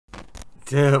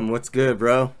Tim, what's good,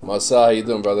 bro? Masa, how you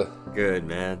doing, brother? Good,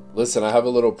 man. Listen, I have a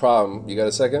little problem. You got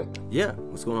a second? Yeah,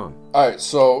 what's going on? Alright,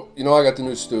 so, you know I got the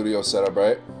new studio set up,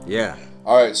 right? Yeah.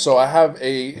 Alright, so I have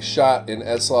a shot in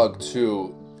S-Log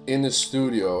 2 in the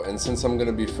studio, and since I'm going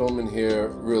to be filming here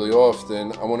really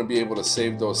often, I want to be able to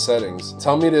save those settings.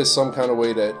 Tell me there's some kind of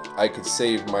way that I could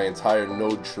save my entire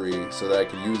node tree so that I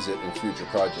could use it in future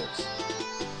projects.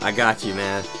 I got you,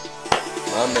 man.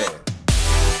 My man.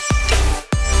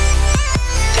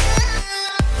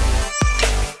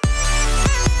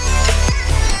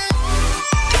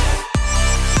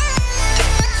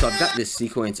 So I've got this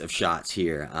sequence of shots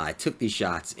here. I took these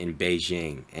shots in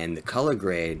Beijing, and the color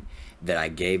grade that I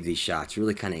gave these shots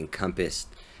really kind of encompassed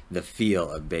the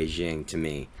feel of Beijing to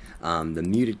me. The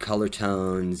muted color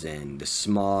tones and the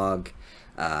smog,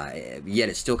 yet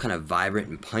it's still kind of vibrant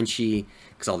and punchy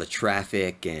because all the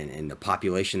traffic and the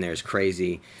population there is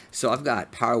crazy. So I've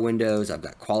got power windows, I've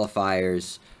got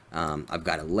qualifiers, I've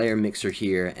got a layer mixer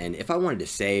here, and if I wanted to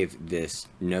save this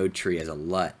node tree as a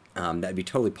LUT, that'd be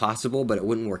totally possible, but it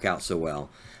wouldn't work out so well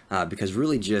because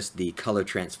really just the color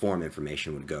transform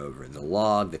information would go over. The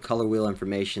log, the color wheel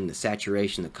information, the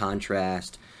saturation, the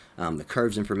contrast, the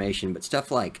curves information, but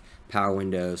stuff like power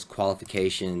windows,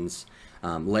 qualifications,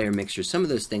 layer mixtures, some of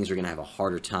those things are going to have a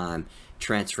harder time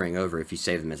transferring over if you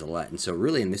save them as a LUT. And so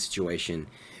really in this situation,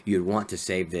 you'd want to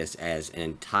save this as an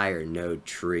entire node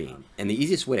tree. And the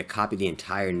easiest way to copy the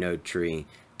entire node tree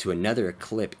to another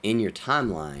clip in your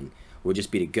timeline would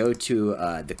just be to go to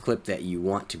the clip that you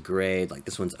want to grade, like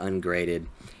this one's ungraded,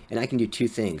 and I can do two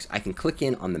things. I can click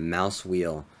in on the mouse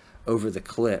wheel over the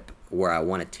clip where I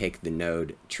want to take the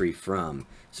node tree from.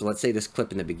 So let's say this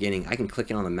clip in the beginning, I can click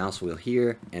in on the mouse wheel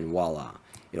here, and voila,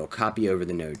 it'll copy over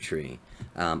the node tree.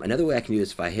 Another way I can do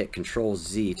this, if I hit Control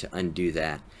Z to undo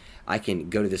that, I can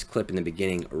go to this clip in the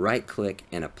beginning, right click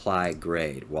and apply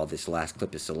grade while this last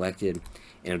clip is selected,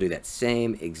 and it'll do that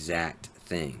same exact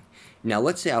thing. Now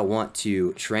let's say I want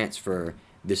to transfer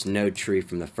this node tree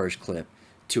from the first clip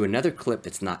to another clip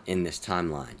that's not in this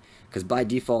timeline, because by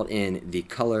default in the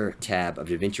color tab of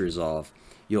Davinci Resolve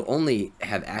you'll only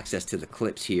have access to the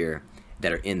clips here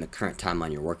that are in the current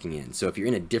timeline you're working in. So if you're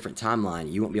in a different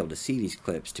timeline, you won't be able to see these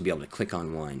clips to be able to click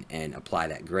on one and apply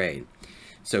that grade.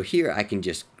 So here I can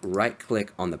just right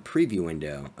click on the preview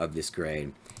window of this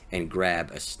grade and grab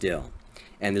a still.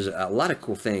 And there's a lot of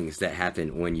cool things that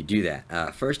happen when you do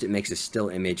that. First, it makes a still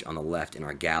image on the left in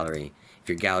our gallery. If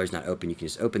your gallery is not open, you can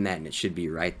just open that and it should be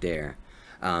right there.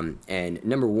 And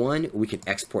number one, we can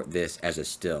export this as a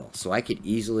still. So I could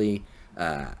easily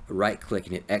right click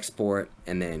and hit export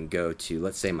and then go to,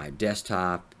 let's say, my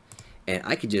desktop. And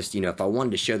I could just, if I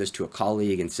wanted to show this to a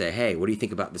colleague and say, hey, what do you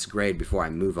think about this grade before I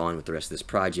move on with the rest of this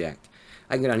project?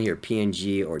 I can go down here,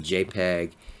 PNG or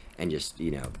JPEG, and just,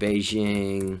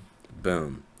 Beijing.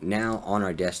 Boom. Now on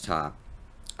our desktop,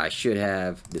 I should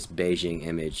have this Beijing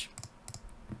image.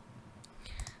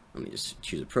 Let me just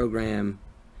choose a program,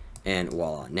 and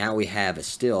voila. Now we have a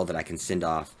still that I can send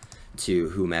off to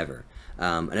whomever.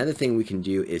 Another thing we can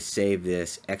do is save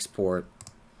this, export.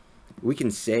 We can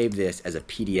save this as a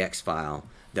PDX file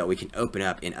that we can open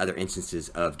up in other instances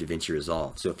of Davinci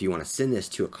Resolve. So if you want to send this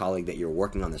to a colleague that you're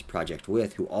working on this project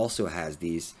with who also has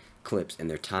these clips in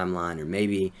their timeline, or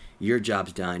maybe your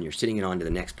job's done, you're sitting it on to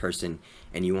the next person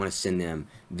and you want to send them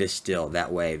this still,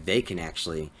 that way they can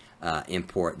actually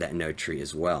import that node tree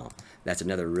as well. That's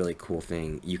another really cool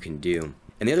thing you can do.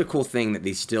 And the other cool thing that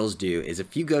these stills do is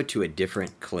if you go to a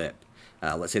different clip,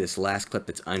 let's say this last clip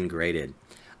that's ungraded,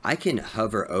 I can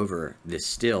hover over this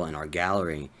still in our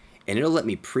gallery and it'll let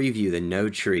me preview the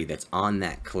node tree that's on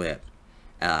that clip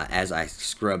as I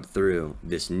scrub through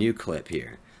this new clip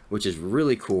here, which is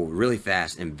really cool, really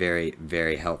fast, and very,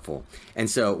 very helpful. And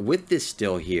so with this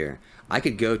still here, I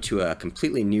could go to a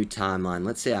completely new timeline.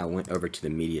 Let's say I went over to the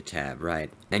media tab, right?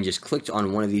 And just clicked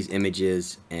on one of these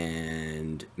images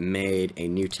and made a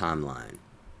new timeline.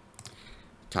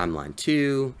 Timeline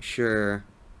 2, sure.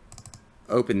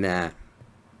 Open that.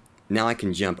 Now I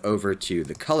can jump over to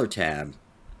the color tab,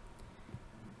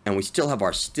 and we still have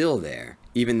our still there,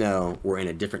 even though we're in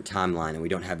a different timeline and we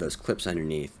don't have those clips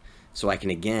underneath. So I can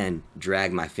again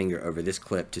drag my finger over this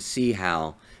clip to see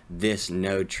how this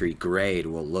node tree grade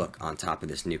will look on top of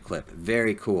this new clip.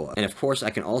 Very cool. And of course I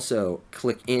can also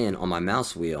click in on my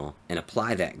mouse wheel and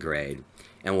apply that grade,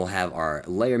 and we'll have our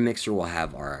layer mixer, we'll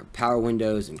have our power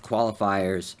windows and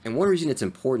qualifiers. And one reason it's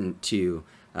important to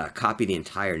copy the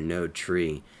entire node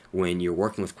tree when you're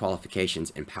working with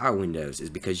qualifications and power windows is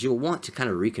because you'll want to kind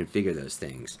of reconfigure those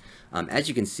things. As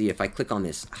you can see, if I click on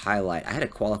this highlight, I had a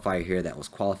qualifier here that was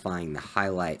qualifying the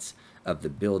highlights of the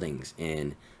buildings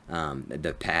in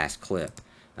the past clip.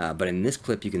 But in this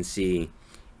clip, you can see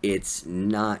it's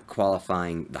not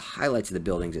qualifying the highlights of the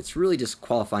buildings. It's really just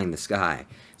qualifying the sky.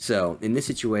 So in this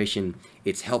situation,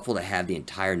 it's helpful to have the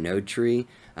entire node tree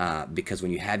because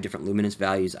when you have different luminance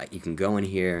values, you can go in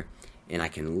here and I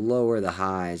can lower the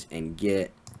highs and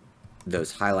get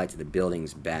those highlights of the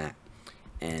buildings back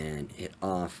and hit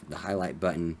off the highlight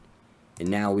button. And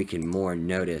now we can more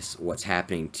notice what's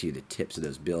happening to the tips of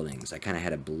those buildings. I kind of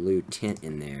had a blue tint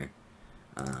in there,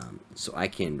 so I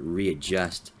can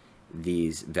readjust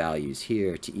these values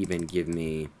here to even give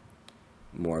me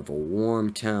more of a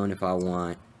warm tone if I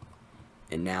want.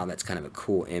 And now that's kind of a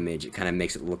cool image. It kind of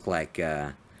makes it look like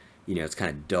you know, it's kind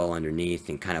of dull underneath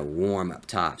and kind of warm up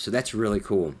top. So that's really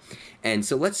cool. And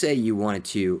so let's say you wanted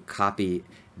to copy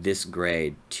this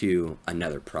grade to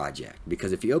another project,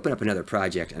 because if you open up another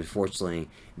project, unfortunately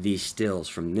these stills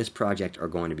from this project are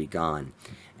going to be gone.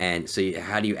 And so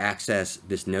how do you access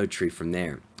this node tree from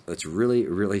there? It's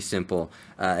really simple.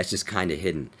 It's just kind of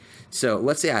hidden. So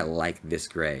let's say I like this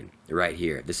grade right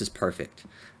here. This is perfect,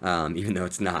 even though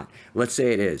it's not. Let's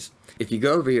say it is. If you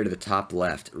go over here to the top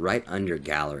left, right under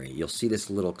gallery, you'll see this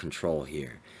little control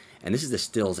here. And this is the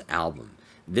stills album.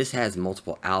 This has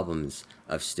multiple albums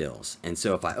of stills. And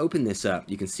so if I open this up,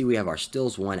 you can see we have our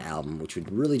stills 1 album, which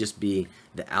would really just be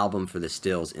the album for the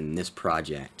stills in this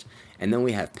project. And then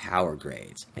we have power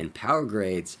grades. And power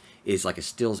grades is like a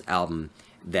stills album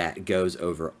that goes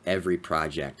over every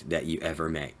project that you ever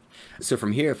make. So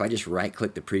from here, if I just right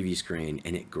click the preview screen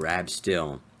and it grabs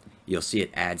still, you'll see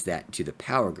it adds that to the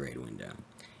power grade window.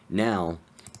 Now,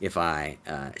 if I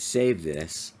save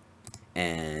this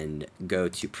and go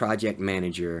to project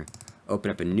manager,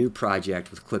 open up a new project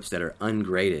with clips that are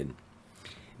ungraded,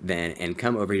 and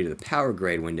come over here to the power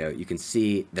grade window, you can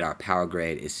see that our power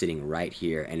grade is sitting right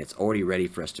here and it's already ready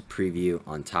for us to preview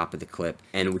on top of the clip.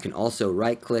 And we can also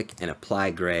right click and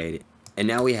apply grade, and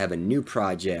now we have a new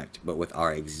project but with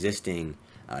our existing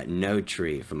node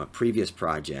tree from a previous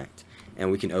project,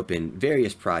 and we can open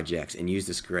various projects and use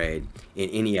this grade in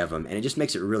any of them. And it just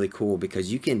makes it really cool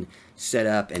because you can set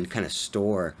up and kind of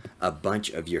store a bunch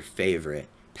of your favorite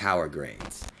power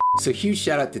grades. So huge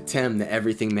shout out to Tim, the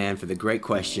Everything Man, for the great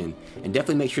question, and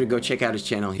definitely make sure to go check out his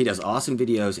channel. He does awesome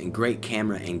videos and great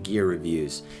camera and gear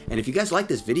reviews. And if you guys like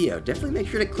this video, definitely make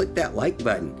sure to click that like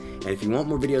button. And if you want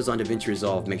more videos on Davinci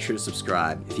Resolve, make sure to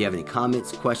subscribe. If you have any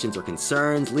comments, questions, or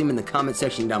concerns, leave them in the comment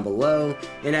section down below.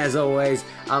 And as always,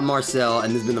 I'm Marcel,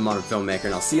 and this has been The Modern Filmmaker,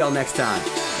 and I'll see y'all next time.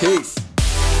 Peace!